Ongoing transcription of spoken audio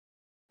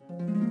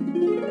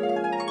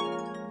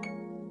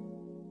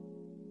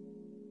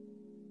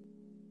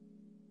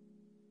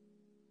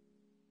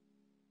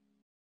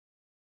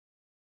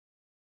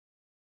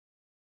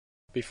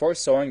Before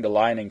sewing the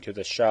lining to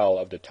the shell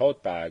of the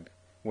tote bag,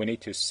 we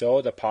need to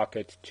sew the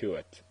pocket to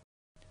it.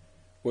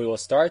 We will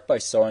start by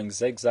sewing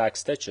zigzag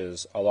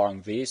stitches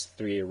along these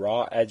 3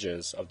 raw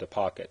edges of the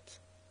pocket,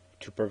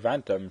 to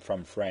prevent them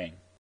from fraying.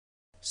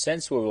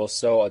 Since we will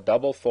sew a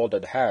double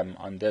folded hem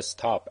on this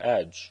top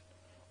edge,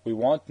 we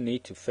won't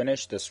need to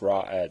finish this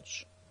raw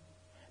edge.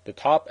 The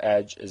top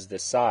edge is the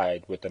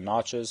side with the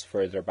notches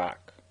further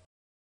back.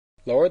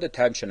 Lower the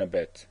tension a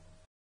bit.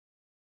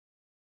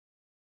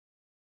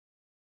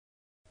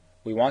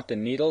 We want the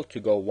needle to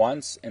go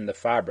once in the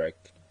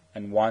fabric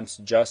and once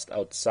just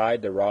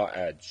outside the raw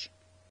edge.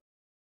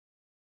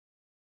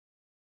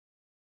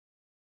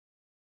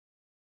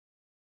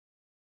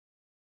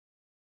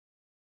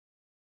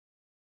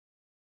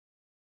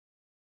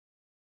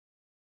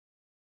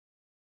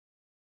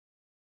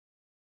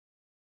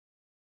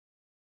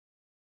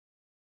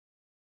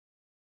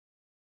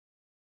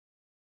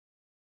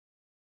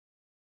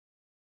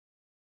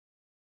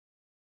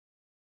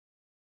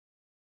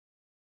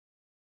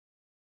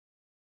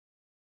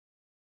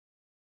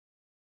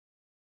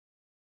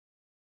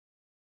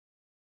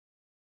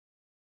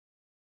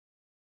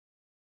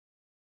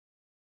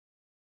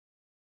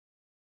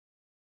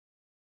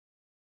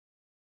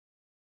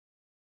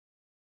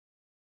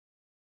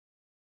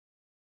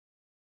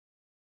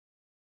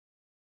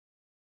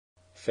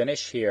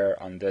 Finish here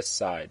on this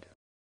side.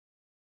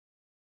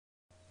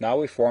 Now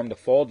we form the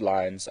fold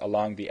lines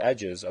along the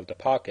edges of the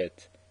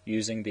pocket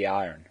using the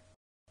iron.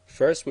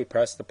 First we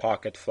press the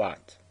pocket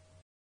flat.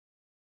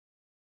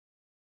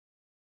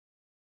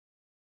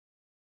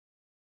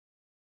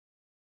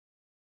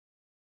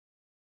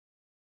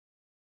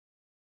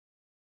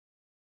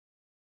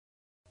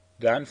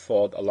 Then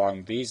fold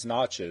along these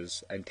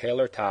notches and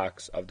tailor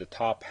tacks of the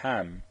top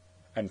hem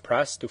and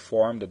press to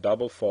form the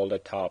double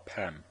folded top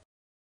hem.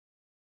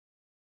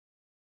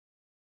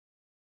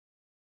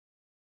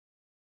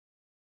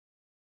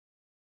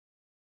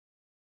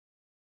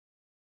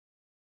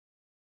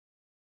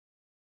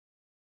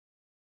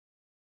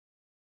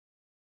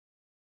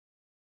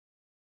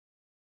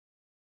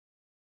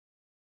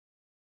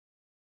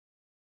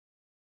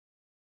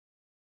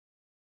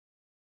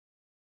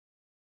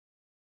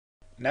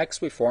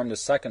 Next we form the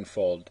second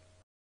fold.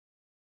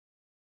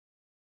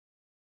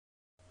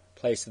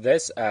 Place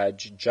this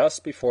edge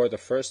just before the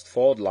first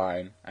fold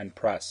line and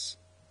press.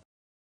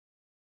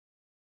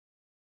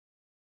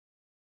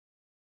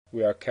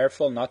 We are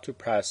careful not to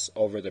press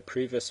over the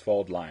previous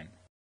fold line.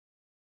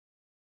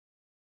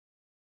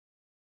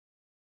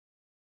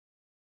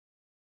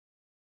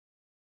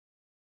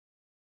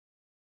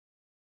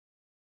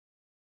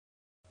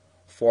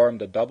 Form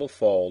the double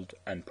fold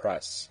and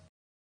press.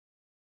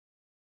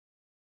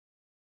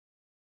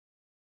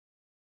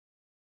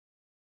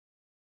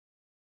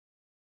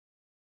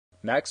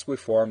 Next we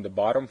form the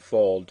bottom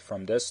fold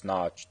from this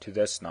notch to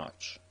this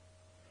notch.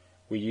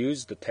 We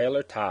use the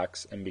tailor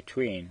tacks in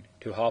between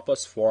to help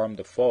us form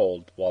the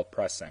fold while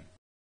pressing.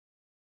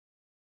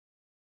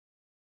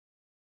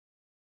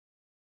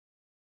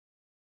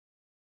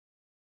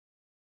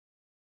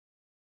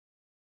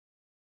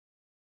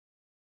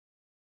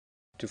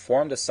 To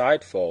form the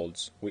side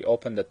folds, we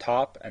open the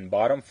top and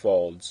bottom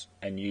folds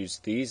and use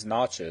these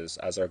notches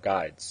as our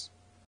guides.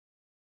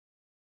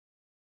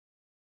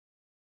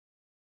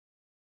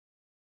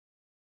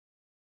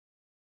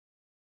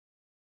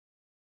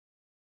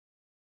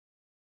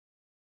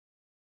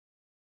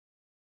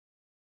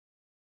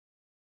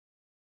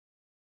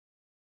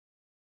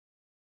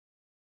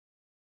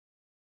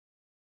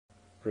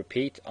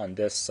 Repeat on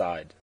this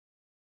side.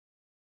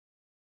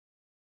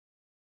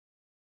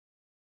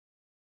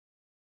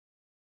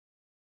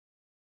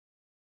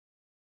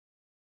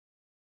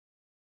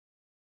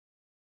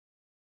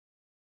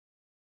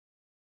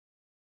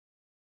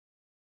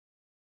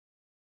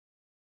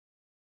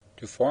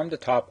 To form the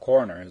top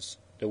corners,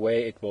 the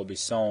way it will be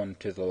sewn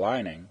to the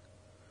lining,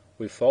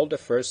 we fold the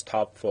first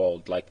top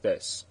fold like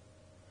this,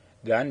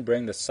 then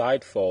bring the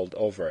side fold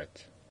over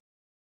it.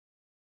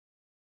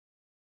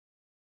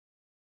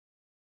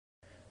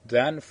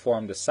 Then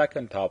form the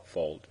second top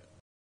fold.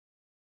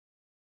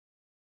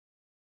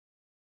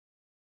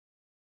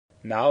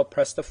 Now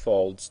press the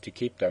folds to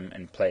keep them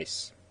in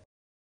place.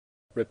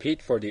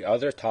 Repeat for the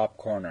other top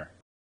corner.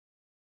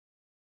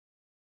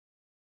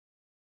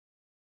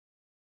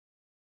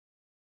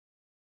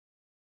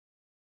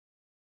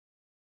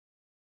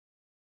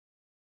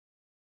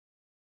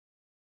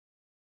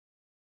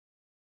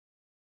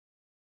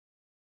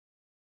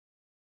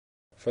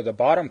 For the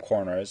bottom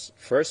corners,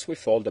 first we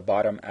fold the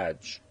bottom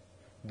edge.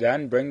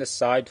 Then bring the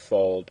side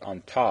fold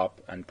on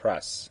top and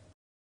press.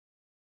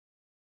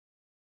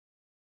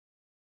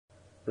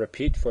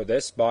 Repeat for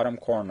this bottom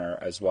corner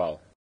as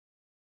well.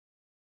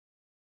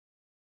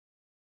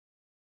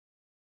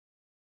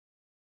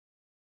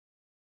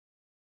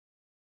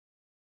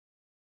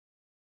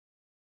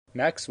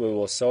 Next we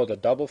will sew the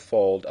double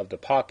fold of the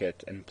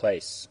pocket in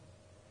place.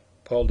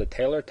 Pull the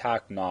tailor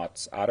tack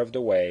knots out of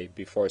the way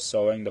before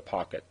sewing the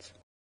pocket.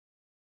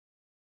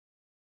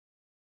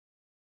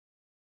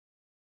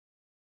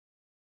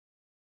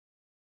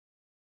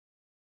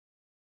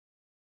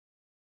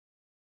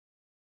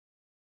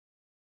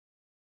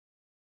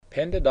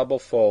 Pin the double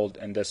fold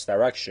in this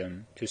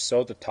direction to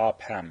sew the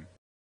top hem.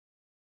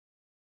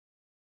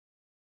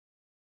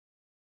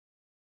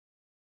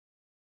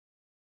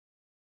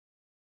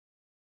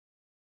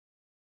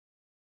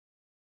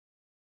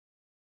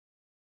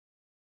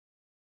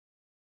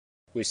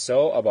 We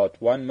sew about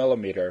 1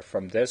 millimeter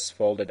from this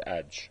folded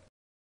edge.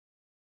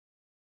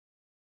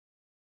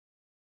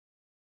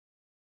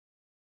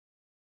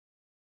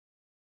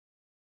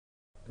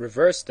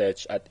 Reverse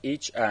stitch at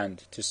each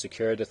end to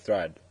secure the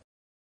thread.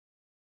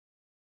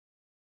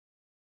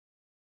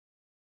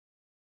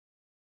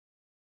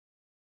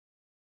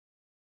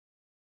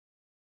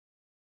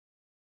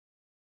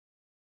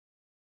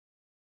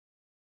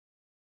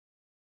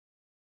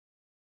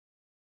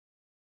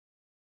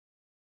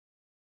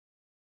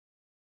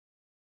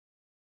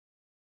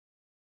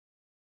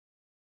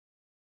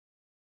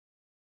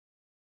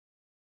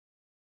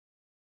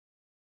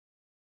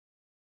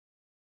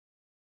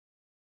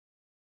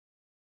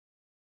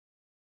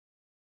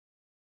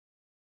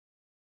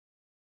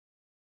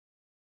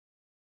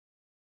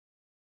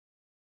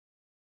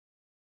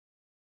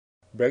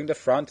 Bring the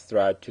front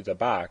thread to the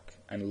back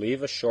and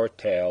leave a short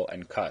tail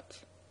and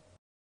cut.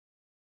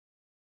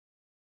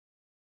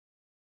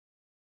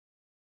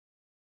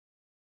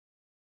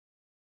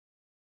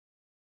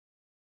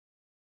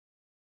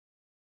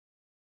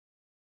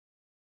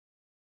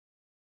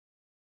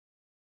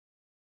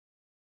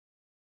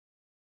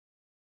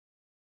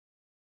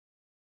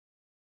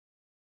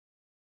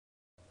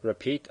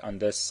 Repeat on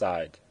this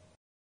side.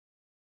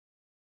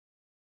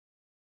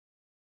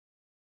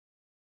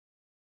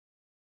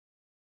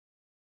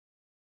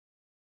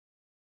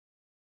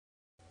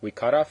 We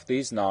cut off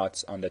these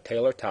knots on the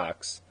tailor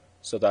tacks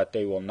so that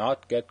they will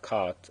not get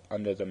caught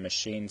under the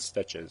machine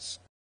stitches.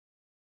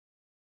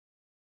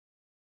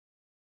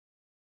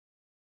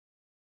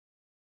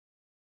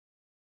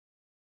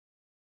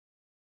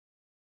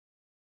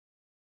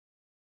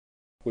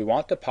 We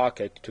want the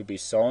pocket to be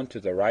sewn to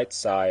the right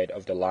side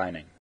of the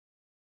lining.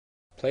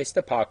 Place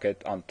the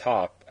pocket on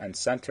top and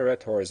center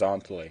it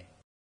horizontally.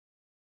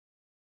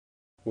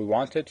 We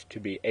want it to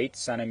be 8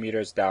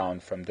 centimeters down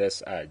from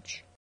this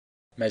edge.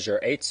 Measure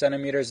 8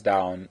 centimeters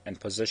down and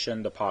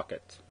position the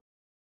pocket.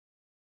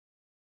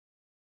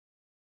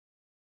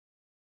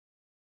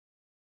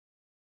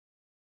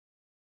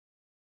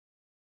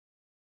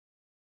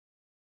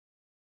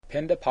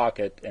 Pin the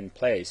pocket in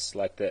place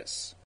like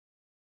this.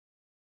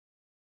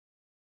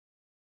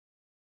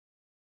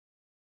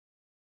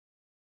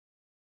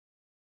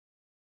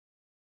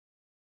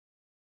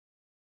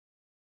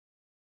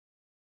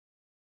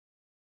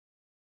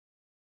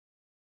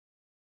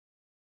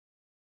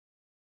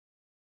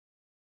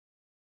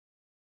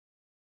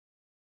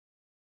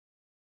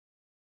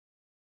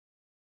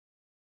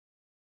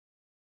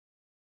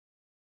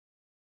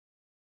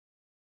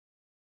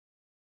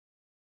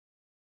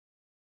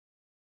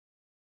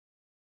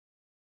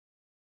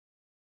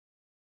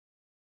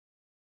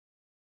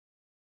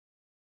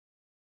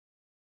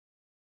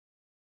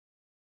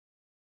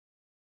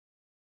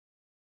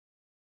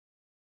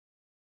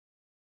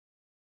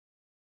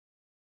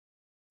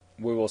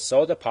 We will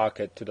sew the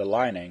pocket to the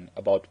lining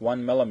about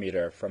 1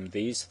 millimeter from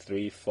these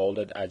 3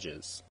 folded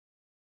edges.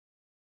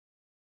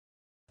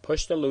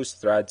 Push the loose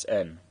threads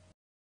in.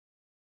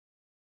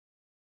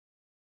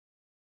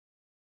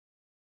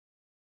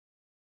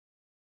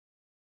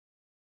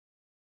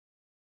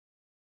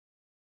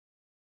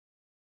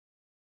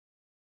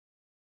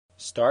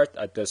 Start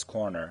at this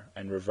corner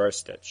and reverse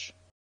stitch.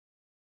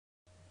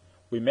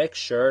 We make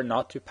sure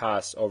not to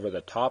pass over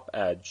the top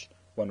edge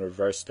when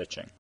reverse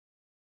stitching.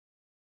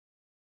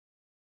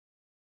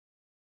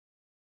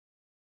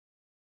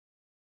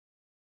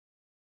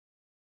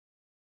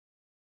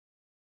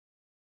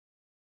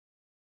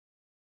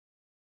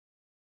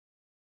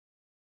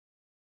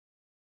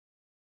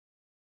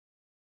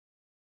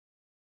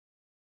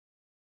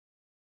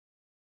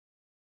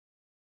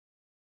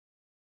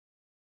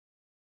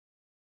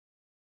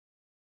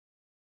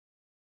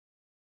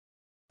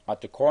 At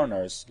the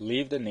corners,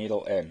 leave the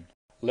needle in.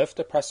 Lift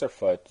the presser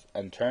foot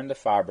and turn the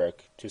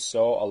fabric to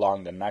sew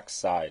along the next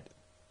side.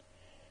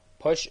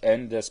 Push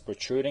in this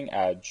protruding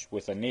edge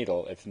with a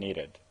needle if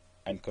needed,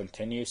 and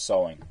continue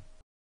sewing.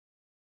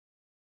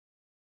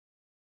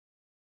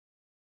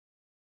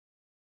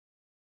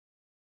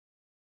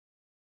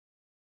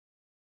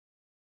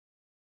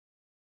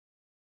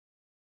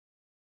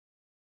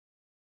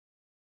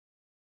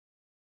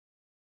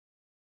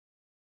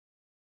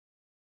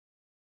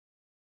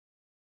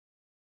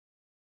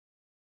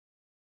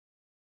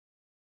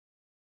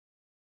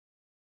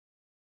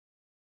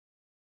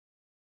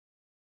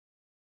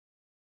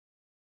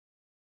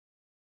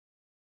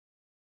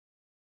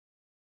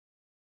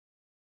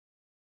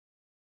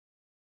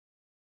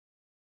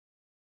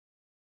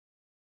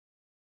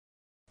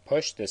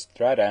 Push this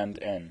thread end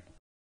in.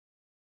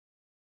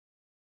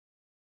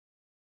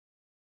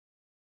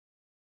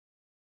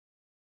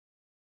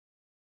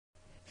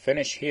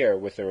 Finish here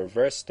with a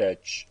reverse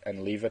stitch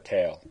and leave a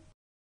tail.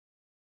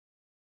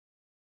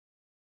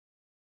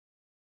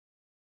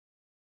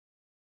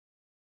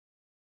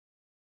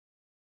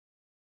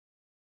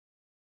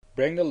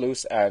 Bring the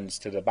loose ends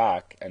to the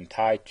back and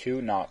tie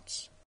 2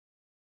 knots.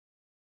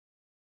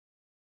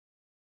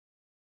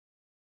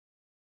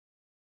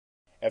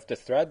 If the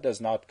thread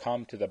does not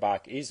come to the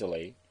back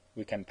easily,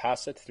 we can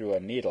pass it through a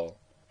needle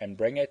and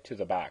bring it to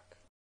the back.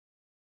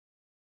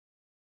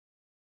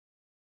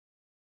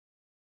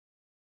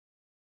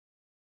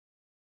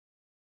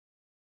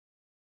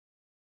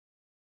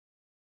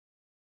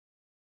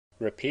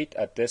 Repeat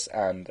at this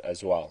end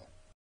as well.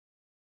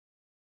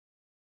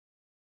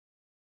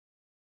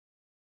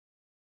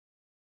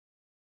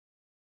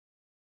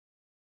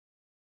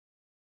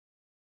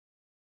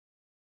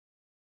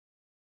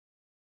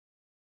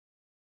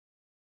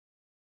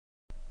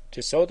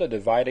 To sew the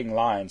dividing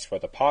lines for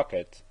the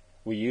pocket,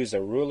 we use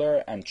a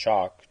ruler and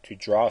chalk to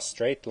draw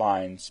straight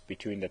lines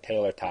between the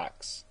tailor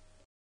tacks.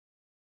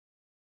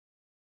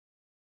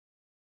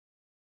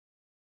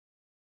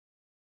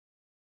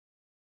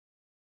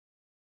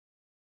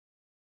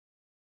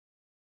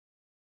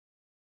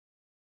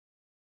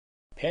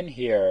 Pin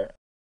here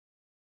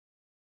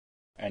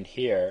and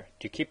here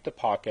to keep the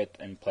pocket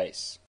in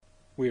place.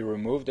 We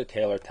remove the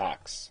tailor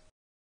tacks.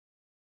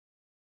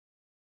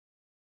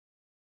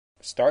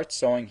 Start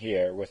sewing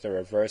here with a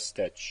reverse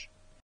stitch.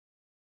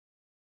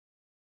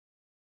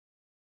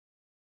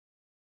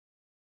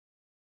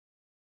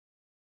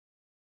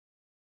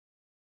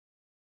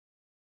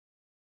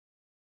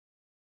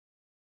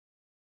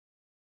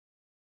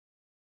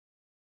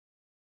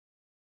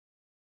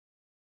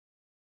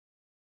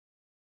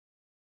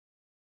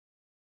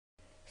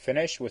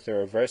 Finish with a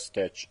reverse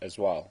stitch as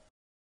well.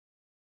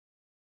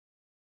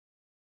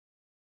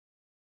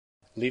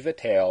 Leave a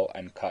tail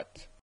and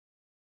cut.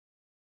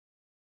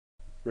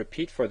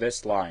 Repeat for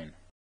this line.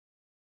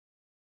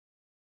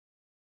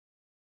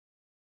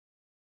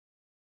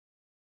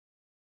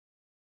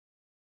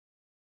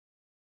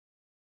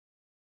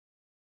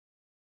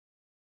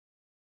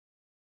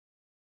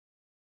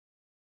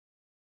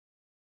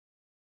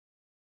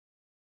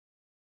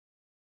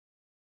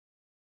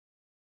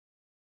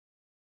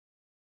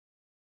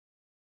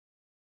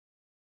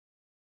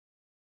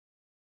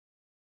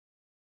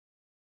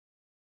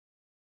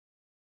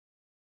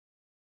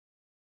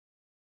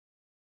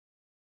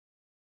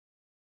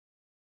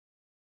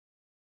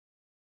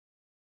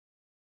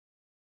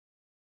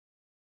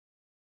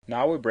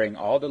 Now we bring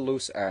all the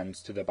loose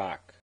ends to the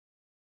back.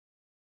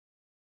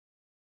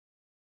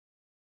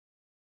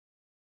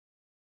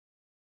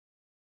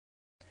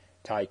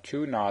 Tie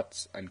 2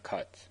 knots and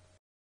cut.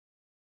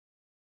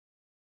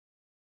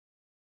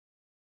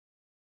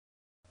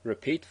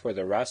 Repeat for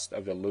the rest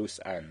of the loose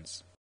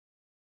ends.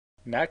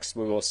 Next,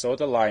 we will sew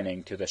the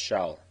lining to the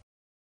shell.